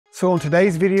So in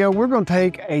today's video, we're going to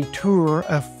take a tour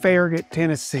of Farragut,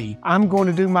 Tennessee. I'm going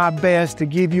to do my best to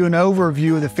give you an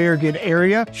overview of the Farragut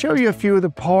area, show you a few of the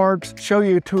parks, show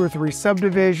you 2 or 3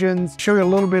 subdivisions, show you a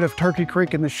little bit of Turkey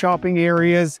Creek and the shopping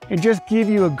areas, and just give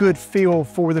you a good feel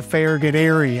for the Farragut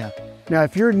area. Now,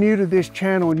 if you're new to this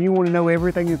channel and you want to know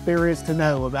everything that there is to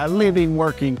know about living,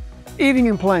 working, eating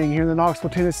and playing here in the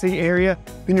Knoxville, Tennessee area,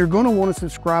 then you're going to want to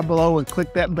subscribe below and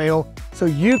click that bell so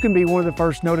you can be one of the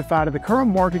first notified of the current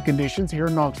market conditions here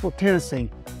in Knoxville, Tennessee.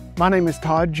 My name is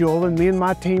Todd Jewell, and me and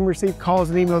my team receive calls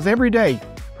and emails every day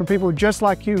from people just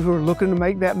like you who are looking to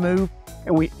make that move,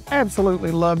 and we absolutely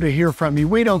love to hear from you.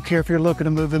 We don't care if you're looking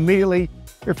to move immediately.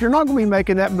 If you're not going to be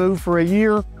making that move for a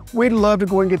year, we'd love to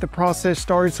go and get the process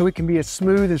started so it can be as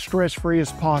smooth and stress-free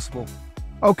as possible.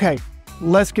 Okay,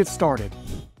 let's get started.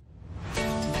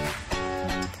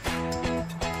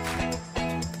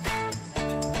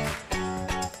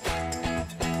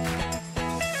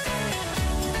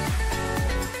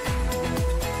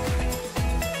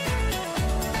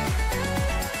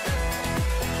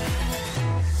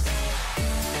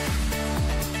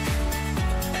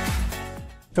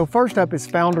 So first up is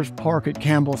Founders Park at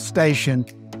Campbell Station.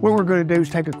 What we're going to do is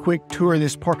take a quick tour of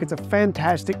this park. It's a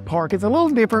fantastic park. It's a little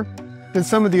different than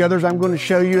some of the others I'm going to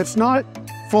show you. It's not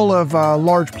full of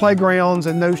large playgrounds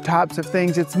and those types of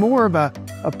things. It's more of a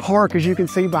park, as you can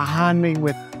see behind me,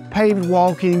 with paved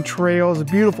walking trails,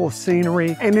 beautiful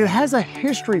scenery, and it has a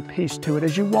history piece to it.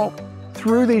 As you walk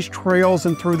through these trails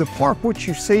and through the park, what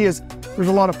you see is there's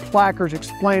a lot of placards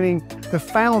explaining the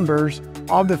founders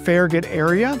of the Farragut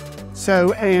area.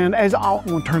 So, and as I'm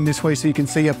going to turn this way so you can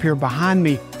see up here behind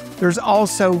me, there's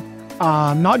also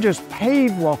not just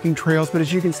paved walking trails, but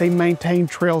as you can see, maintained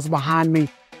trails behind me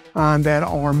that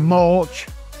are mulch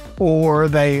or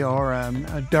they are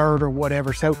dirt or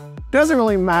whatever. So it doesn't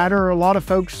really matter. A lot of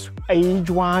folks,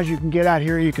 age-wise, you can get out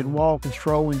here, you can walk and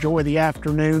stroll, enjoy the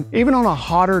afternoon. Even on a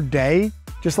hotter day,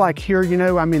 just like here, you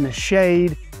know, I'm in the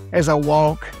shade as I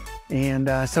walk. And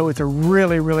so it's a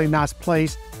really, really nice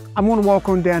place. I'm going to walk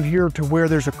on down here to where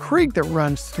there's a creek that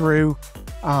runs through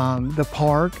the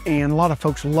park, and a lot of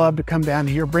folks love to come down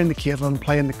here, bring the kids, let them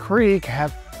play in the creek,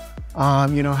 have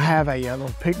you know, have a little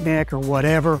picnic or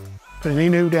whatever, put an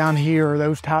emu down here or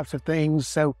those types of things.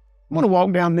 So I'm going to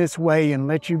walk down this way and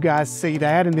let you guys see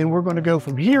that, and then we're going to go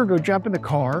from here, go jump in the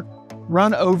car,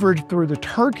 run over through the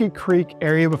Turkey Creek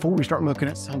area before we start looking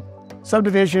at some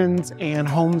subdivisions and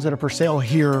homes that are for sale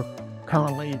here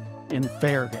currently in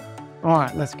Farragut. All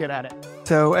right, let's get at it.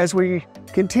 So as we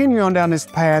continue on down this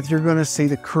path, you're going to see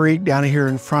the creek down here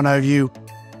in front of you.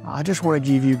 I just want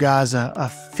to give you guys a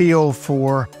feel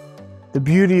for the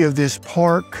beauty of this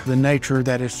park, the nature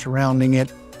that is surrounding it.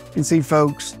 You can see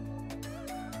folks,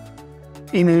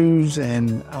 emus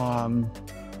and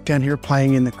down here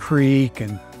playing in the creek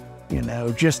and, you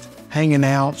know, just hanging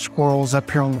out, squirrels up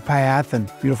here on the path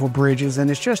and beautiful bridges. And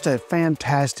it's just a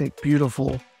fantastic,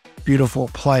 beautiful, beautiful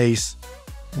place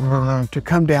to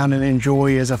come down and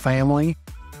enjoy as a family.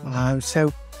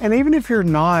 And even if you're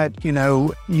not, you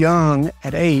know, young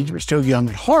at age, but still young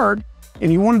at heart,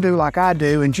 and you want to do like I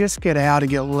do and just get out and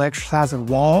get a little exercise and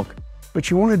walk,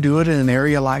 but you want to do it in an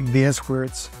area like this where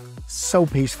it's so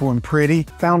peaceful and pretty,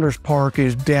 Founders Park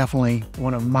is definitely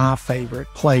one of my favorite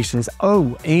places.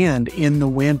 Oh, and in the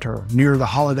winter, near the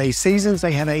holiday seasons,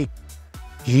 they had a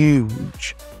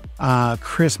huge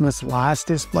Christmas lights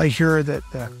display here that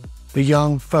the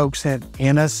young folks at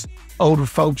Ennis, older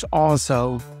folks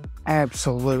also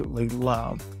absolutely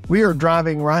love. We are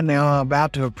driving right now,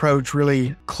 about to approach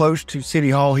really close to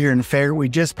City Hall here in Farragut. We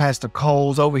just passed the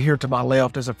Kohl's. Over here to my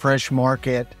left is a Fresh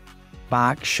Market,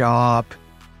 bike shop.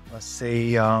 Let's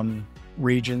see,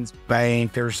 Regions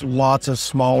Bank. There's lots of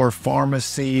smaller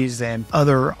pharmacies and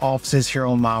other offices here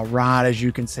on my right, as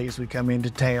you can see as we come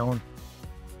into town.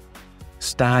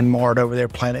 Stein Mart over there,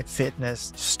 Planet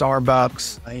Fitness,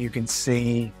 Starbucks, you can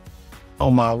see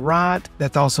on my right.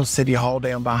 That's also City Hall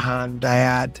down behind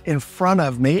that in front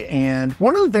of me. And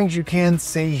one of the things you can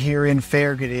see here in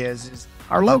Farragut is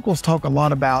our locals talk a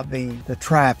lot about the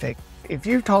traffic. If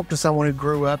you talk to someone who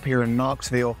grew up here in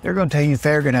Knoxville, they're going to tell you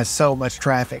Farragut has so much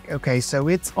traffic. Okay, so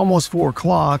it's almost 4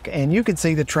 o'clock and you can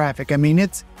see the traffic. I mean,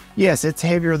 yes, it's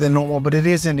heavier than normal, but it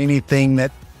isn't anything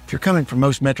that, if you're coming from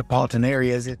most metropolitan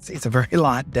areas, it's a very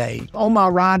light day. On my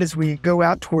right, as we go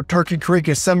out toward Turkey Creek,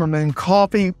 is Summer Moon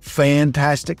Coffee,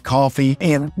 fantastic coffee.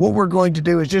 And what we're going to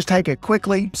do is just take it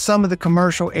quickly, some of the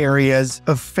commercial areas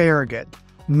of Farragut,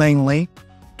 mainly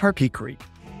Turkey Creek.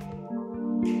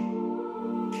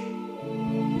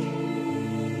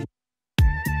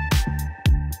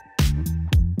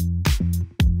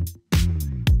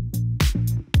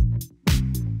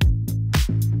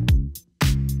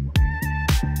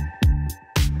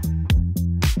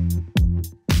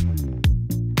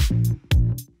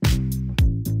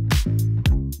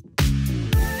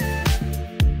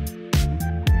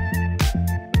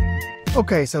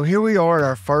 Okay, so here we are at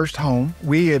our first home.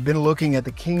 We have been looking at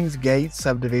the Kingsgate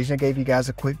subdivision. I gave you guys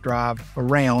a quick drive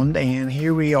around, and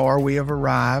here we are. We have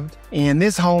arrived, and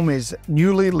this home is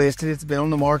newly listed. It's been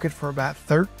on the market for about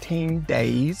 13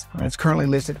 days. It's currently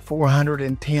listed at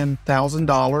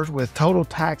 $410,000 with total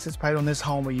taxes paid on this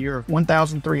home a year of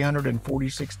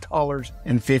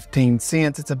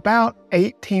 $1,346.15. It's about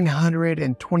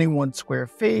 1,821 square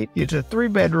feet. It's a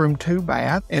 3-bedroom,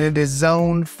 2-bath, and it is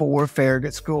zoned for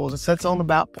Farragut schools. It sits on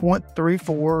about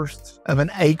 0.34 of an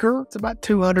acre. It's about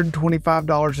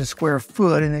 $225 a square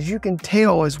foot. And as you can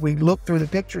tell, as we look through the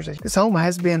pictures, this home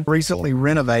has been recently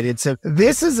renovated. So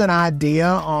this is an idea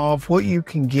of what you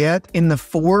can get in the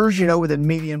fours, you know, with a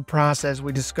median price, as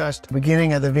we discussed at the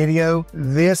beginning of the video.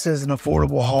 This is an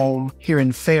affordable home here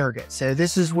in Farragut. So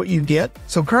this is what you get.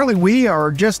 So currently we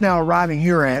are just now arriving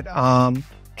here at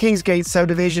Kingsgate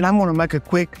subdivision. I'm going to make a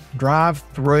quick drive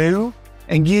through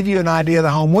and give you an idea of the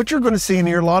home. What you're going to see in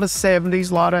here, a lot of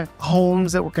 70s, a lot of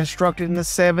homes that were constructed in the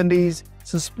 70s.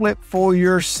 Some split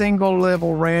foyer, single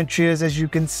level ranches, as you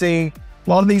can see. A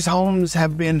lot of these homes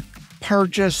have been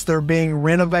purchased. They're being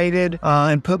renovated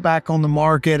and put back on the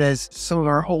market, as some of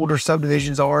our older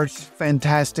subdivisions are. It's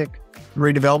fantastic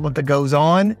redevelopment that goes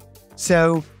on.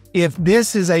 So if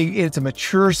this is it's a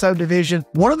mature subdivision,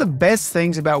 one of the best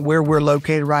things about where we're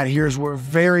located right here is we're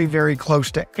very, very close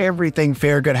to everything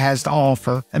Farragut has to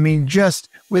offer. I mean, just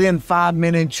within 5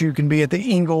 minutes, you can be at the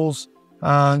Ingalls,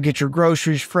 get your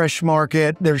groceries, Fresh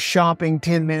Market. There's shopping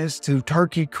 10 minutes to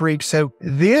Turkey Creek. So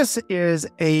this is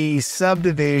a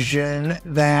subdivision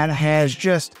that has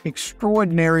just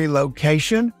extraordinary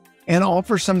location and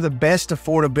offers some of the best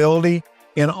affordability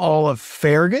in all of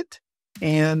Farragut.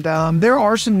 And there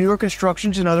are some newer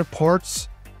constructions in other parts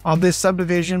of this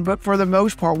subdivision, but for the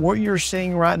most part, what you're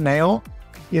seeing right now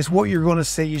is what you're going to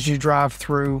see as you drive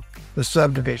through the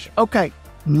subdivision. Okay,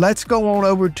 let's go on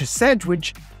over to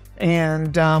Sedgefield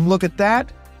and look at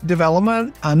that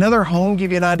development. Another home,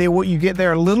 give you an idea what you get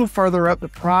there a little further up the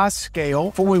price scale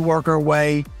before we work our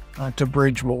way to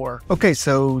Bridgemore. Okay,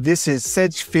 so this is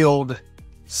Sedgefield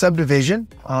subdivision.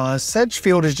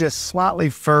 Sedgefield is just slightly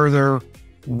further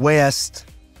west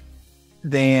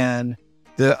than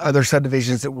the other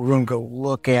subdivisions that we're going to go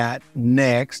look at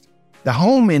next. The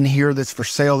home in here that's for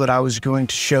sale that I was going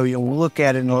to show you, and we'll look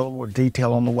at it in a little more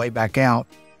detail on the way back out,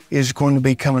 is going to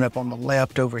be coming up on the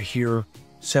left over here.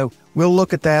 So we'll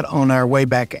look at that on our way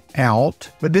back out.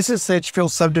 But this is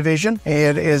Sedgefield subdivision.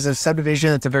 It is a subdivision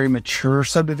that's a very mature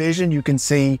subdivision. You can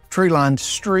see tree-lined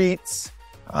streets,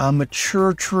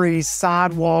 mature trees,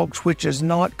 sidewalks, which is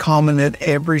not common at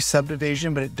every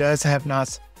subdivision, but it does have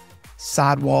nice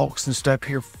sidewalks and stuff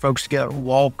here for folks to get to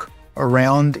walk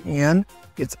around in.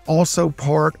 It's also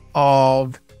part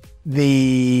of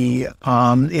the,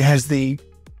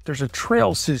 there's a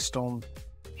trail system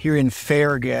here in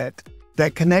Farragut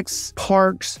that connects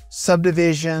parks,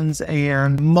 subdivisions,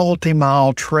 and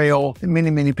multi-mile trail that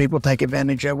many people take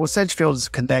advantage of. Well, Sedgefield is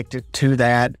connected to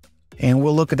that, and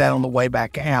we'll look at that on the way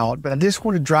back out. But I just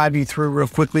want to drive you through real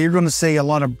quickly. You're going to see a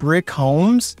lot of brick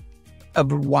homes, a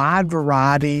wide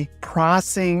variety,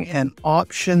 pricing and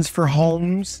options for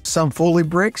homes. Some fully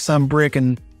brick, some brick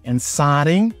and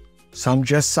siding, some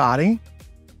just siding.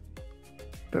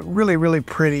 But really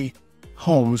pretty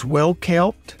homes, well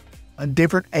kept,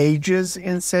 different ages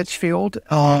in Sedgefield.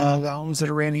 The homes that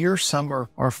are in here, some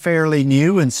are fairly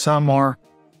new and some are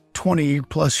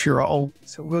 20+ year old.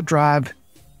 So we'll drive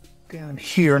down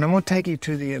here, and I'm going to take you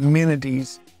to the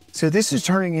amenities. So this is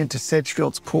turning into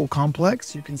Sedgefield's pool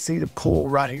complex. You can see the pool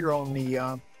right here on the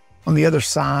other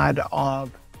side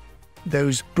of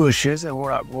those bushes, and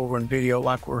we're not going over in video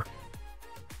like I'm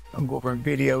going over and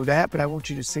video that, but I want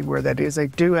you to see where that is. They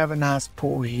do have a nice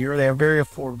pool here. They have very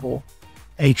affordable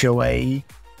HOA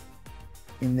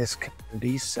in this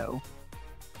community, so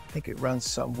I think it runs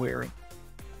somewhere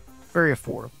very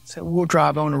affordable. So we'll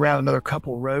drive on around another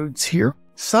couple roads here.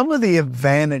 Some of the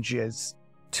advantages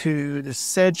to the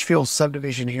Sedgefield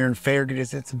subdivision here in Farragut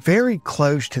is it's very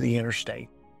close to the interstate.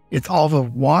 It's off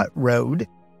of Watt Road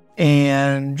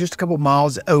and just a couple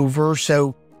miles over.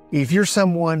 So if you're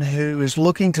someone who is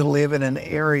looking to live in an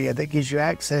area that gives you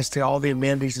access to all the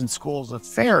amenities and schools of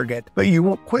Farragut, but you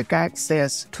want quick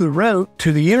access to the road,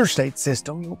 to the interstate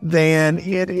system, then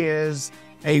it is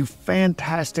a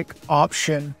fantastic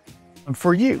option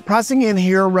for you. Pricing in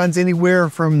here runs anywhere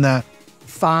from the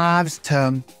 5s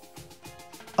to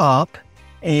up,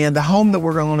 and the home that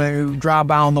we're going to drive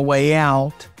by on the way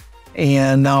out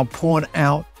and I'll point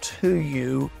out to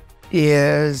you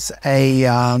is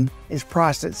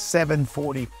priced at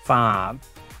 $745.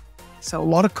 So a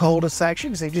lot of cul-de-sacs. You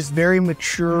can see just very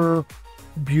mature,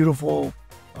 beautiful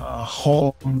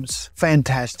homes.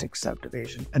 Fantastic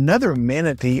subdivision. Another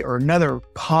amenity or another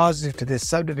positive to this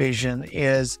subdivision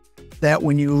is that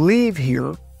when you leave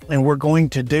here, and we're going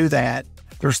to do that,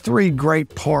 there's 3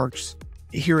 great parks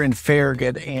here in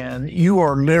Farragut, and you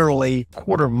are literally a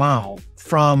quarter mile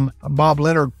from Bob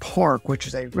Leonard Park, which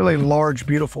is a really large,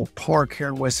 beautiful park here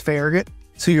in West Farragut.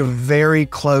 So you're very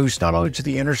close, not only to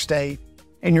the interstate,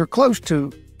 and you're close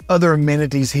to other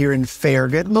amenities here in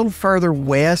Farragut, a little further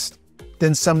west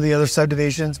than some of the other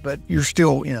subdivisions, but you're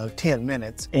still, 10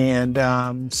 minutes.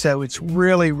 And so it's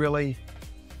really, really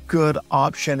good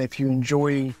option if you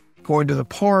enjoy going to the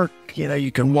park.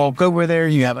 You can walk over there.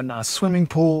 You have a nice swimming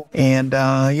pool, and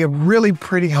you have really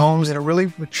pretty homes in a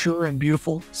really mature and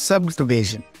beautiful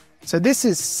subdivision. So this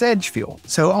is Sedgefield.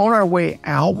 So on our way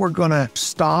out, we're going to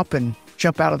stop and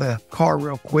jump out of the car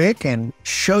real quick and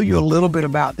show you a little bit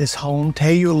about this home,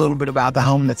 tell you a little bit about the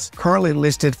home that's currently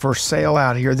listed for sale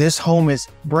out here. This home is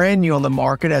brand new on the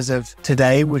market as of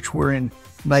today, which we're in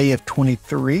May of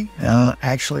 23.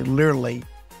 Actually, literally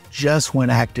just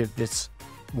went active this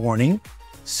morning.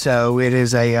 So it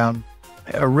is a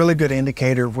really good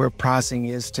indicator of where pricing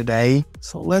is today.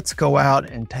 So let's go out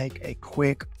and take a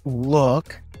quick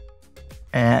look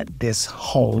at this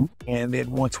home. And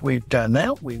then once we've done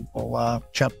that, we will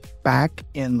jump back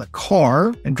in the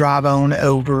car and drive on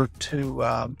over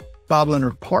to Bob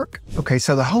Leonard Park. Okay,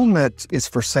 so the home that is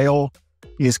for sale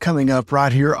is coming up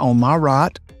right here on my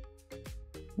right.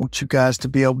 I want you guys to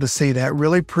be able to see that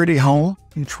really pretty home.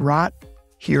 It's right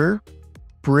here.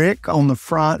 Brick on the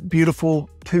front, beautiful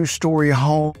 2-story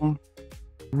home.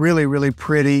 Really, really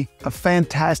pretty. A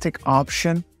fantastic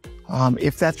option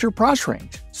if that's your price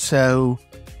range. So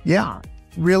yeah,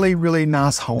 really, really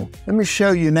nice home. Let me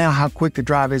show you now how quick the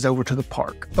drive is over to the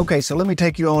park. Okay, so let me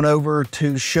take you on over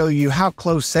to show you how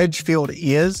close Sedgefield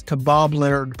is to Bob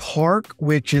Leonard Park,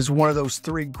 which is one of those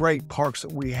 3 great parks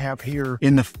that we have here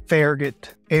in the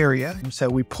Farragut area. So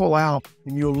we pull out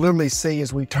and you'll literally see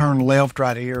as we turn left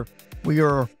right here,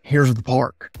 here's the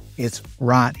park. It's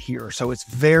right here. So it's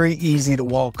very easy to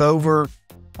walk over.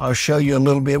 I'll show you a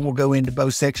little bit. We'll go into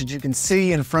both sections. You can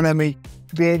see in front of me,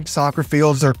 big soccer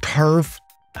fields. They're turf,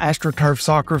 AstroTurf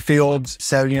soccer fields.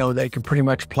 So, they can pretty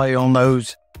much play on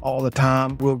those all the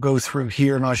time. We'll go through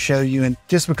here and I'll show you. And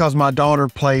just because my daughter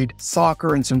played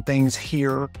soccer and some things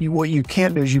here, what you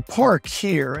can't do is you park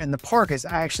here, and the park is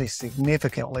actually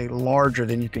significantly larger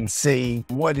than you can see.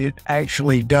 What it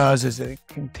actually does is it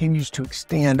continues to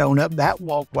extend on up that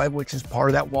walkway, which is part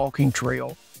of that walking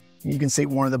trail. You can see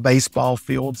one of the baseball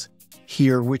fields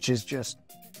here, which is just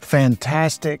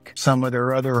fantastic. Some of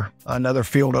their another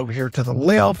field over here to the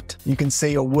left. You can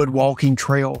see a wood walking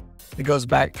trail that goes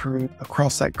back through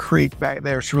across that creek back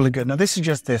there. It's really good. Now this is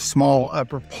just the small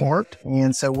upper part.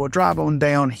 And so we'll drive on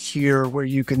down here where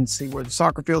you can see where the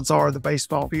soccer fields are, the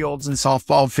baseball fields and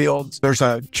softball fields. There's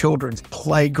a children's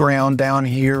playground down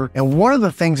here. And one of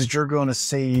the things that you're going to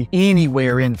see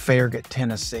anywhere in Farragut,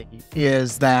 Tennessee,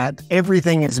 is that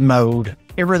everything is mowed.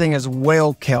 Everything is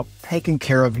well kept, taken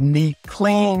care of, neat,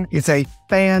 clean. It's a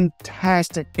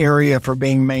fantastic area for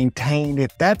being maintained.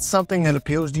 If that's something that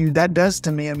appeals to you, that does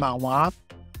to me and my wife.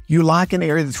 You like an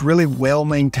area that's really well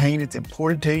maintained. It's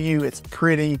important to you. It's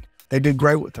pretty. They did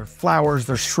great with their flowers,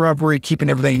 their shrubbery, keeping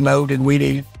everything mowed and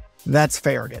weeded. That's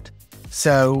Farragut.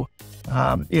 So,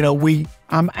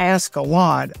 I'm asked a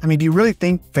lot, do you really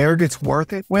think Farragut's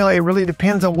worth it? Well, it really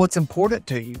depends on what's important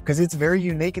to you, because it's very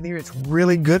unique in here. It's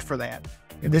really good for that.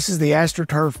 This is the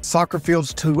AstroTurf soccer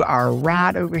fields to our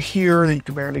right over here. You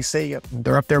can barely see it.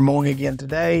 They're up there mowing again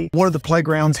today. One of the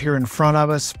playgrounds here in front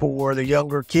of us for the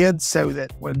younger kids, so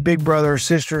that when big brother or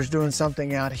sister is doing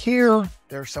something out here,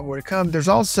 there's somewhere to come. There's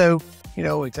also,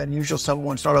 it's unusual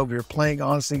someone start over here playing.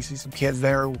 Honestly, you see some kids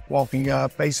there walking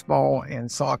up, baseball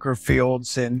and soccer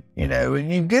fields. And,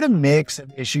 and you get a mix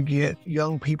of this. You get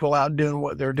young people out doing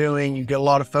what they're doing. You get a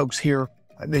lot of folks here.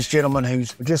 This gentleman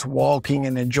who's just walking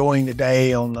and enjoying the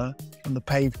day on the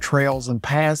paved trails and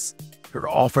paths that are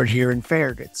offered here in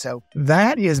Farragut. So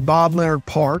that is Bob Leonard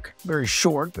Park. Very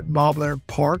short, but Bob Leonard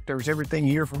Park. There's everything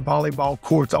here from volleyball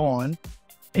courts on.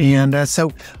 And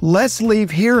so let's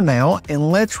leave here now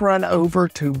and let's run over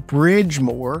to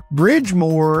Bridgemore.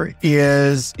 Bridgemore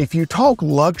is, if you talk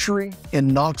luxury in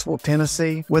Knoxville,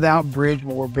 Tennessee, without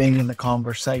Bridgemore being in the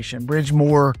conversation.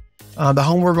 Bridgemore, the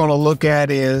home we're going to look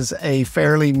at is a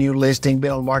fairly new listing,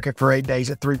 been on the market for 8 days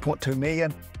at $3.2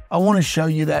 million. I want to show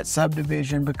you that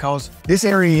subdivision because this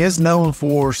area is known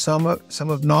for some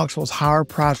of Knoxville's higher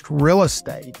priced real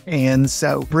estate. And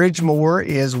so Bridgemore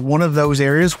is one of those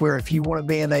areas where if you want to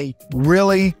be in a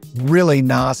really, really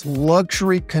nice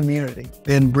luxury community,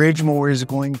 then Bridgemore is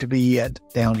going to be it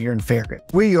down here in Farragut.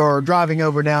 We are driving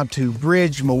over now to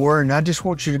Bridgemore, and I just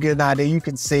want you to get an idea. You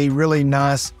can see really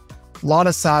nice, a lot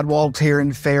of sidewalks here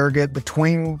in Farragut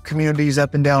between communities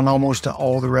up and down almost to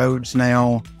all the roads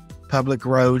now. Public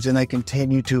roads, and they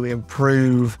continue to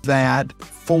improve that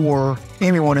for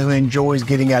anyone who enjoys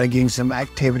getting out and getting some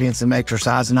activity and some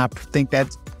exercise, and I think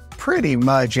that's pretty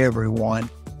much everyone.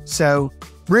 So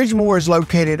Bridgemore is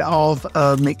located off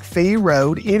of McPhee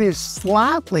Road. It is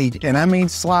slightly, and I mean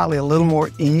slightly, a little more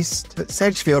east of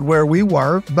Sedgefield where we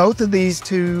were. Both of these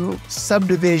two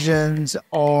subdivisions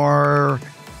are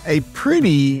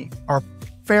fairly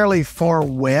far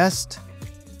west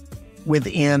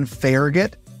within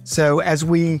Farragut. So as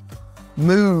we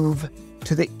move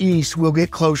to the east, we'll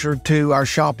get closer to our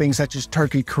shopping, such as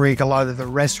Turkey Creek, a lot of the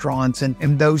restaurants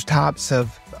and those types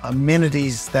of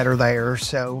amenities that are there.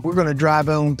 So we're going to drive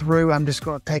on through. I'm just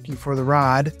going to take you for the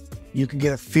ride. You can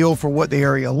get a feel for what the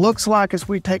area looks like as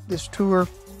we take this tour.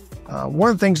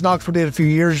 One of the things Knoxville did a few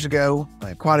years ago,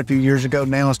 quite a few years ago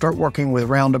now, is start working with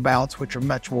roundabouts, which are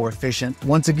much more efficient.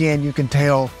 Once again, you can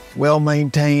tell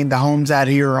well-maintained. The homes out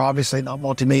here are obviously not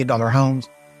multi-million-dollar homes,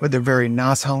 but they're very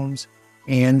nice homes.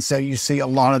 And so you see a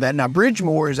lot of that. Now,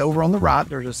 Bridgemore is over on the right.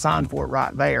 There's a sign for it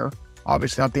right there.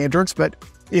 Obviously not the entrance, but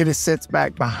it sits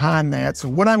back behind that. So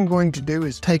what I'm going to do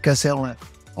is take us on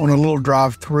a little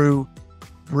drive through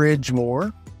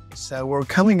Bridgemore. So we're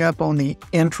coming up on the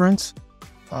entrance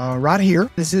right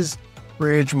here. This is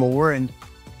Bridgemore, and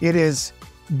it is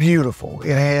beautiful.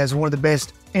 It has one of the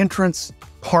best entrance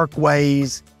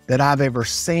parkways that I've ever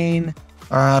seen.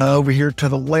 Over here to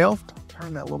the left,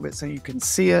 turn that a little bit so you can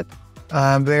see it.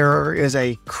 There is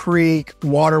a creek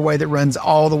waterway that runs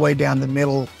all the way down the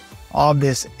middle of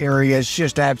this area. It's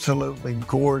just absolutely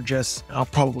gorgeous. I'll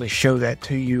probably show that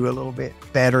to you a little bit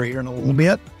better here in a little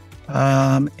bit.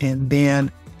 And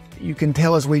then you can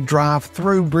tell as we drive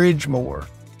through Bridgemore.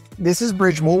 This is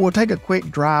Bridgemore. We'll take a quick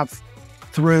drive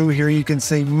through here. You can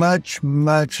see much,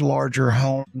 much larger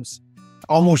homes.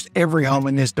 Almost every home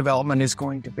in this development is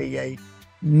going to be a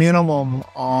minimum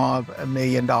of $1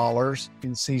 million. You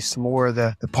can see some more of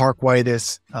the parkway,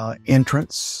 this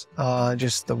entrance,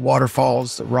 just the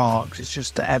waterfalls, the rocks. It's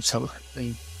just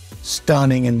absolutely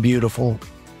stunning and beautiful.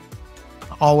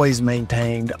 Always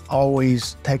maintained,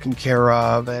 always taken care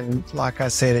of. And like I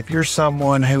said, if you're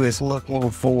someone who is looking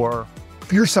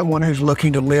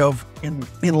to live in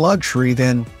luxury,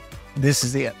 then this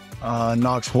is it.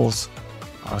 Knoxville's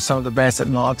some of the best that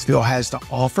Knoxville has to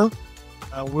offer.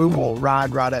 We will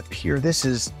ride right up here. This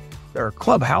is their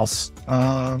clubhouse.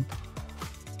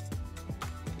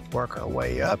 Work our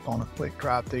way up on a quick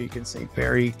drive through. You can see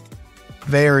very,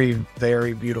 very,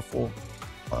 very beautiful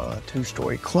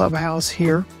two-story clubhouse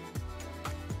here.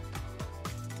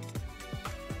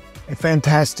 A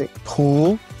fantastic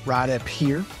pool right up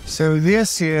here. So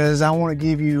this is, I want to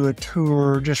give you a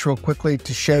tour just real quickly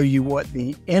to show you what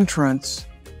the entrance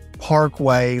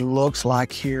parkway looks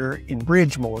like here in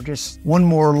Bridgemore. Just one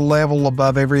more level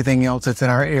above everything else that's in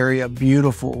our area.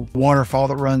 Beautiful waterfall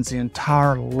that runs the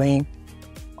entire length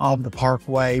of the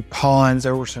parkway. Ponds.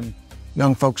 There were some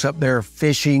young folks up there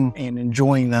fishing and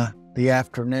enjoying the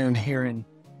afternoon here in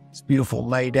this beautiful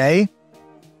May day.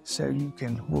 So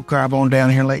we'll drive on down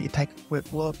here and let you take a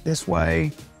quick look this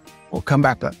way. We'll come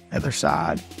back to the other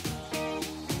side.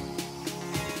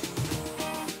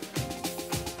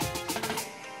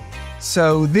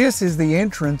 So this is the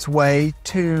entrance way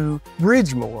to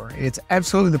Bridgemore. It's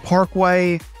absolutely, the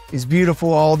parkway is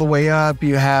beautiful all the way up.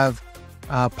 You have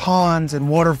ponds and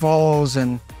waterfalls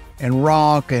and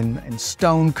rock and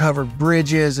stone covered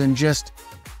bridges and just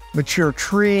mature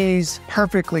trees,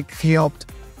 perfectly kept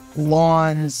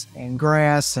lawns and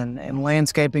grass and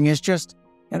landscaping. Is just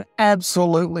an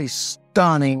absolutely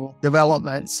stunning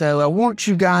development. So I want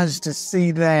you guys to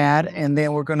see that, and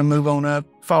then we're going to move on up,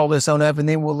 follow this on up, and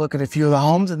then we'll look at a few of the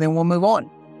homes, and then we'll move on.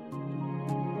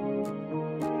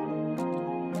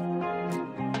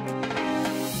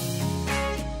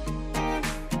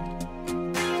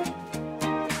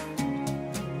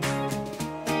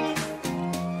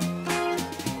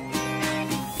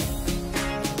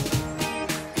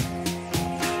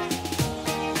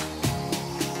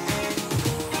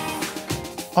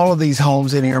 All of these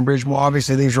homes in here in Bridgemore,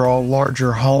 obviously these are all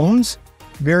larger homes.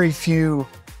 Very few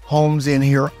homes in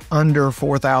here under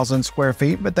 4,000 square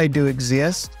feet, but they do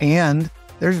exist. And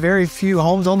there's very few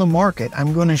homes on the market.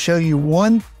 I'm going to show you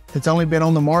one It's only been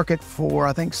on the market for,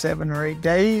 I think, 7 or 8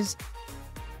 days.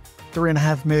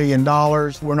 $3.5 million.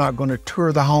 We're not going to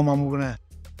tour the home. I'm going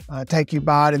to take you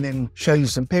by it and then show you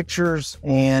some pictures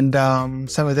and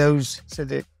some of those so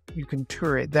that you can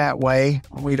tour it that way.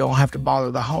 We don't have to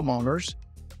bother the homeowners.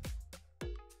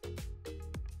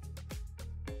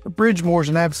 Bridgemore is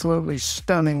an absolutely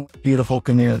stunning, beautiful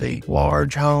community.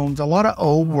 Large homes, a lot of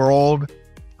old world,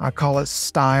 I call it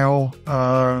style,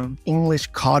 English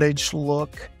cottage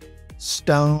look,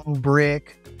 stone,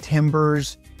 brick,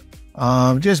 timbers,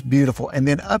 just beautiful. And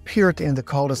then up here at the end of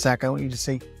the cul-de-sac, I want you to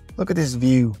see, look at this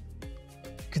view. You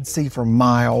can see for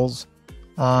miles,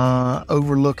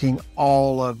 overlooking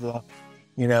all of the,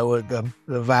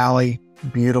 the valley.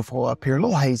 Beautiful up here, a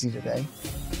little hazy today.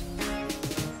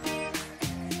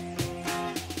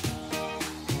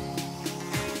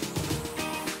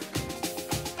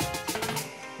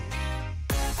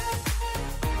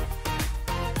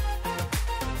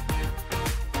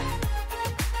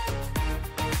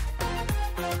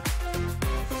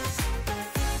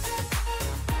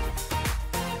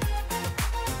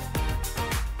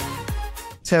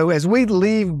 So as we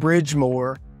leave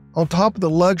Bridgemore, on top of the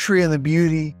luxury and the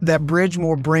beauty that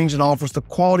Bridgemore brings and offers, the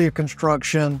quality of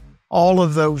construction, all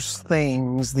of those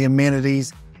things, the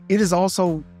amenities, it is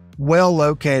also well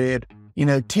located,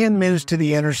 10 minutes to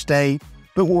the interstate,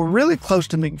 but we're really close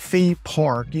to McPhee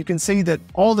Park. You can see that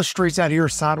all the streets out here are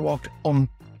sidewalked on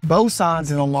both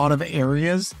sides in a lot of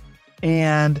areas.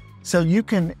 And so you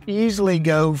can easily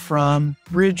go from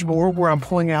Bridgemore, where I'm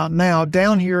pulling out now,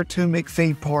 down here to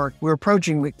McPhee Park. We're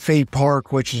approaching McPhee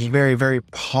Park, which is a very, very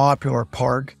popular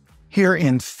park here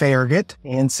in Farragut.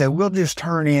 And so we'll just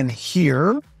turn in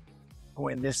here, go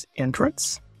in this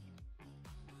entrance.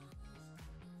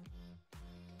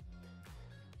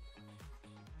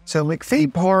 So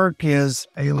McPhee Park is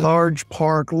a large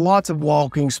park, lots of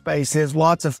walking spaces,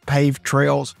 lots of paved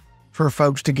trails for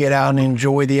folks to get out and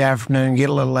enjoy the afternoon, get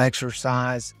a little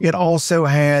exercise. It also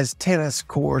has tennis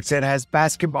courts. It has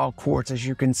basketball courts, as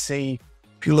you can see.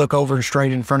 If you look over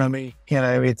straight in front of me,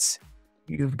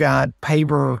 you've got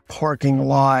paver parking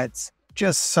lots,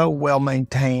 just so well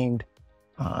maintained,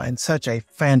 and such a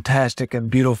fantastic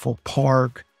and beautiful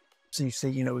park. So you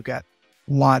see, we've got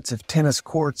lots of tennis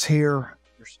courts here.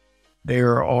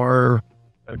 There are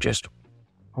just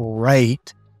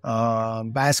great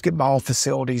basketball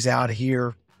facilities out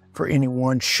here for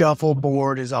anyone.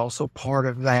 Shuffleboard is also part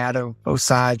of that on both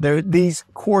sides. These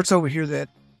courts over here that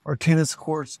are tennis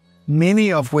courts,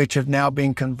 many of which have now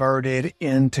been converted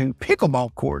into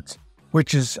pickleball courts,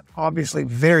 which is obviously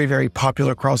very, very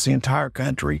popular across the entire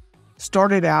country.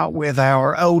 Started out with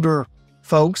our older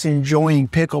folks enjoying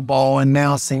pickleball and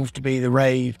now seems to be the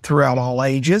rave throughout all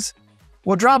ages.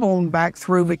 We'll drive on back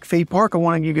through McPhee Park. I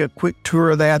want to give you a quick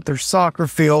tour of that. There's soccer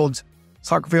fields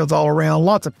all around,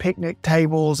 lots of picnic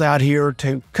tables out here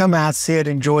to come out, sit,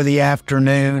 enjoy the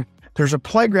afternoon. There's a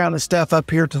playground and stuff up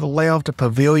here to the left, a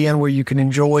pavilion where you can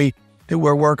enjoy that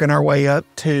we're working our way up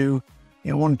to.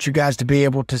 I want you guys to be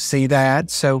able to see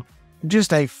that. So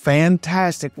just a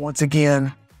fantastic, once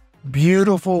again,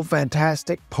 beautiful,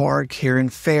 fantastic park here in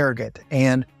Farragut.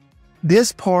 And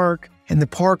this park and the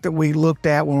park that we looked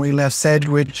at when we left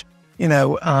Sedgwick,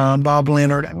 Bob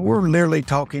Leonard, we're literally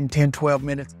talking 10, 12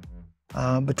 minutes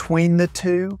between the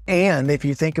two. And if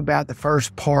you think about the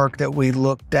first park that we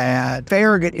looked at,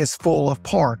 Farragut is full of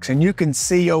parks. And you can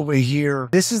see over here,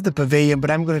 this is the pavilion, but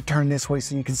I'm going to turn this way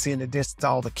so you can see in the distance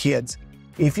all the kids.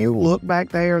 If you look back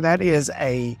there, that is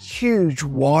a huge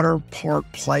water park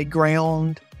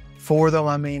playground for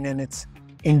them. And it's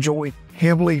enjoyed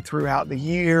heavily throughout the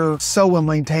year. So well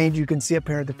maintained. You can see up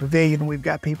here at the pavilion, we've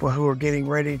got people who are getting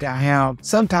ready to have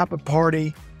some type of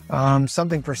party.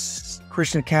 Something for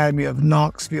Christian Academy of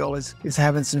Knoxville is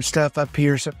having some stuff up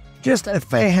here. So just a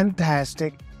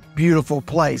fantastic, beautiful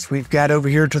place. We've got over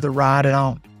here to the right, and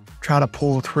I'll try to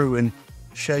pull through and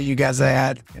show you guys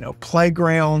that,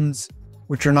 playgrounds,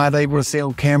 which you're not able to see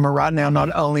on camera right now.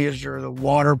 Not only is there the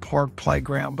water park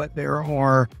playground, but there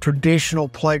are traditional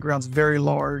playgrounds, very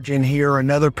large in here,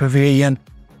 another pavilion,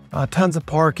 tons of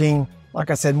parking. Like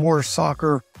I said, more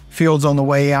soccer fields on the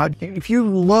way out. If you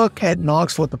look at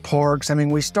Knoxville at the parks,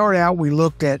 we start out, we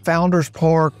looked at Founders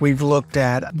Park, we've looked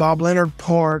at Bob Leonard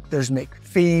Park, there's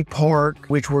McPhee Park,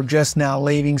 which we're just now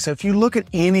leaving. So if you look at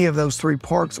any of those three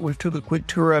parks that we've took a quick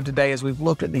tour of today, as we've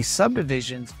looked at these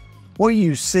subdivisions, what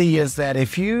you see is that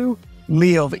if you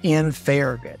live in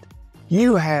Farragut,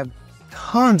 you have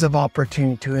tons of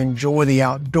opportunity to enjoy the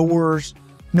outdoors,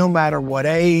 no matter what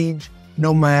age,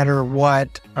 no matter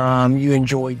what you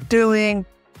enjoy doing.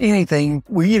 anything.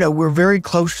 We're very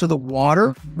close to the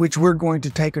water, which we're going to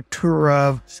take a tour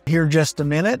of here in just a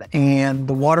minute. And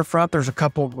the waterfront, there's a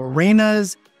couple of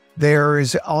marinas.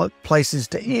 There's places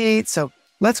to eat. So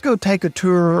let's go take a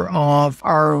tour of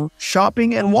our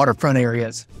shopping and waterfront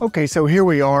areas. Okay, so here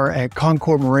we are at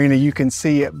Concord Marina. You can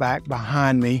see it back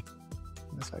behind me.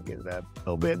 Let's get it up a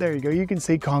little bit. There you go. You can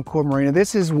see Concord Marina.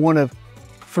 This is one of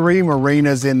 3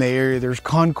 marinas in the area. There's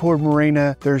Concord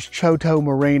Marina, there's Choteau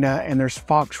Marina, and there's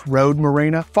Fox Road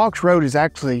Marina. Fox Road is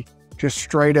actually just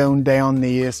straight on down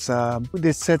this.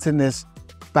 This sits in this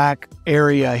back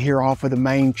area here off of the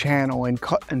main channel, and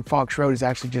Fox Road is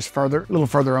actually just a little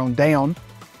further on down.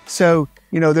 So,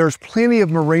 there's plenty of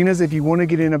marinas if you want to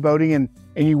get into boating and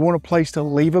you want a place to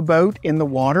leave a boat in the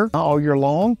water all year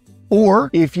long. Or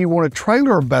if you want to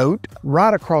trailer a boat,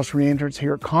 right across from the entrance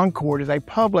here at Concord is a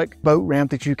public boat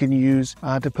ramp that you can use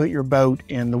to put your boat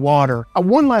in the water.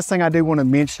 One last thing I do want to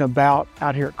mention about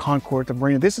out here at Concord, the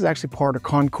marina, this is actually part of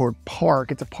Concord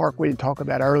Park. It's a park we didn't talk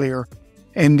about earlier.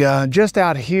 And just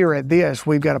out here at this,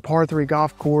 we've got a par 3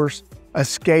 golf course, a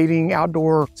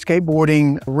outdoor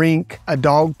skateboarding rink, a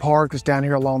dog park that's down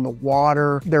here along the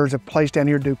water. There's a place down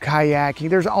here to do kayaking.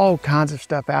 There's all kinds of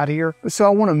stuff out here. So I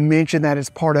want to mention that as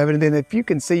part of it. And then if you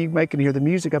can see, you can hear the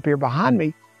music up here behind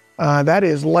me. That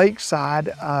is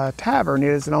Lakeside Tavern.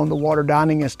 It is an on-the-water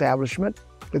dining establishment.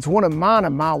 It's one of mine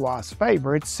and my wife's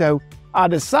favorites. So I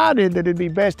decided that it'd be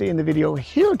best to end the video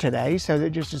here today so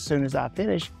that just as soon as I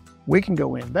finish, we can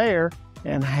go in there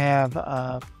and have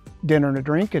dinner and a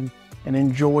drink and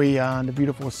enjoy the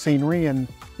beautiful scenery and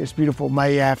this beautiful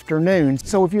May afternoon.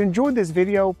 So if you enjoyed this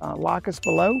video, like us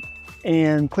below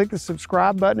and click the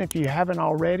subscribe button if you haven't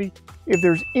already. If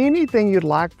there's anything you'd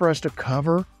like for us to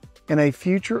cover in a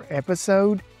future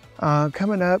episode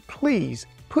coming up, please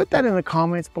put that in the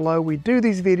comments below. We do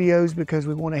these videos because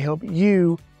we want to help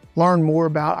you learn more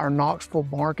about our Knoxville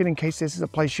market in case this is a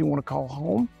place you want to call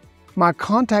home. My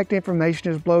contact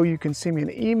information is below. You can send me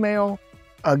an email,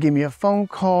 give me a phone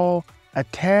call, a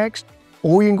text,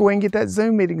 or you can go ahead and get that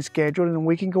Zoom meeting scheduled, and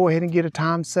we can go ahead and get a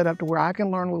time set up to where I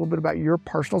can learn a little bit about your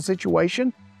personal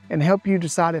situation and help you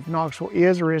decide if Knoxville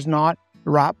is or is not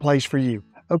the right place for you.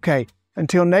 Okay,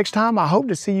 until next time, I hope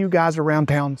to see you guys around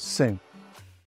town soon.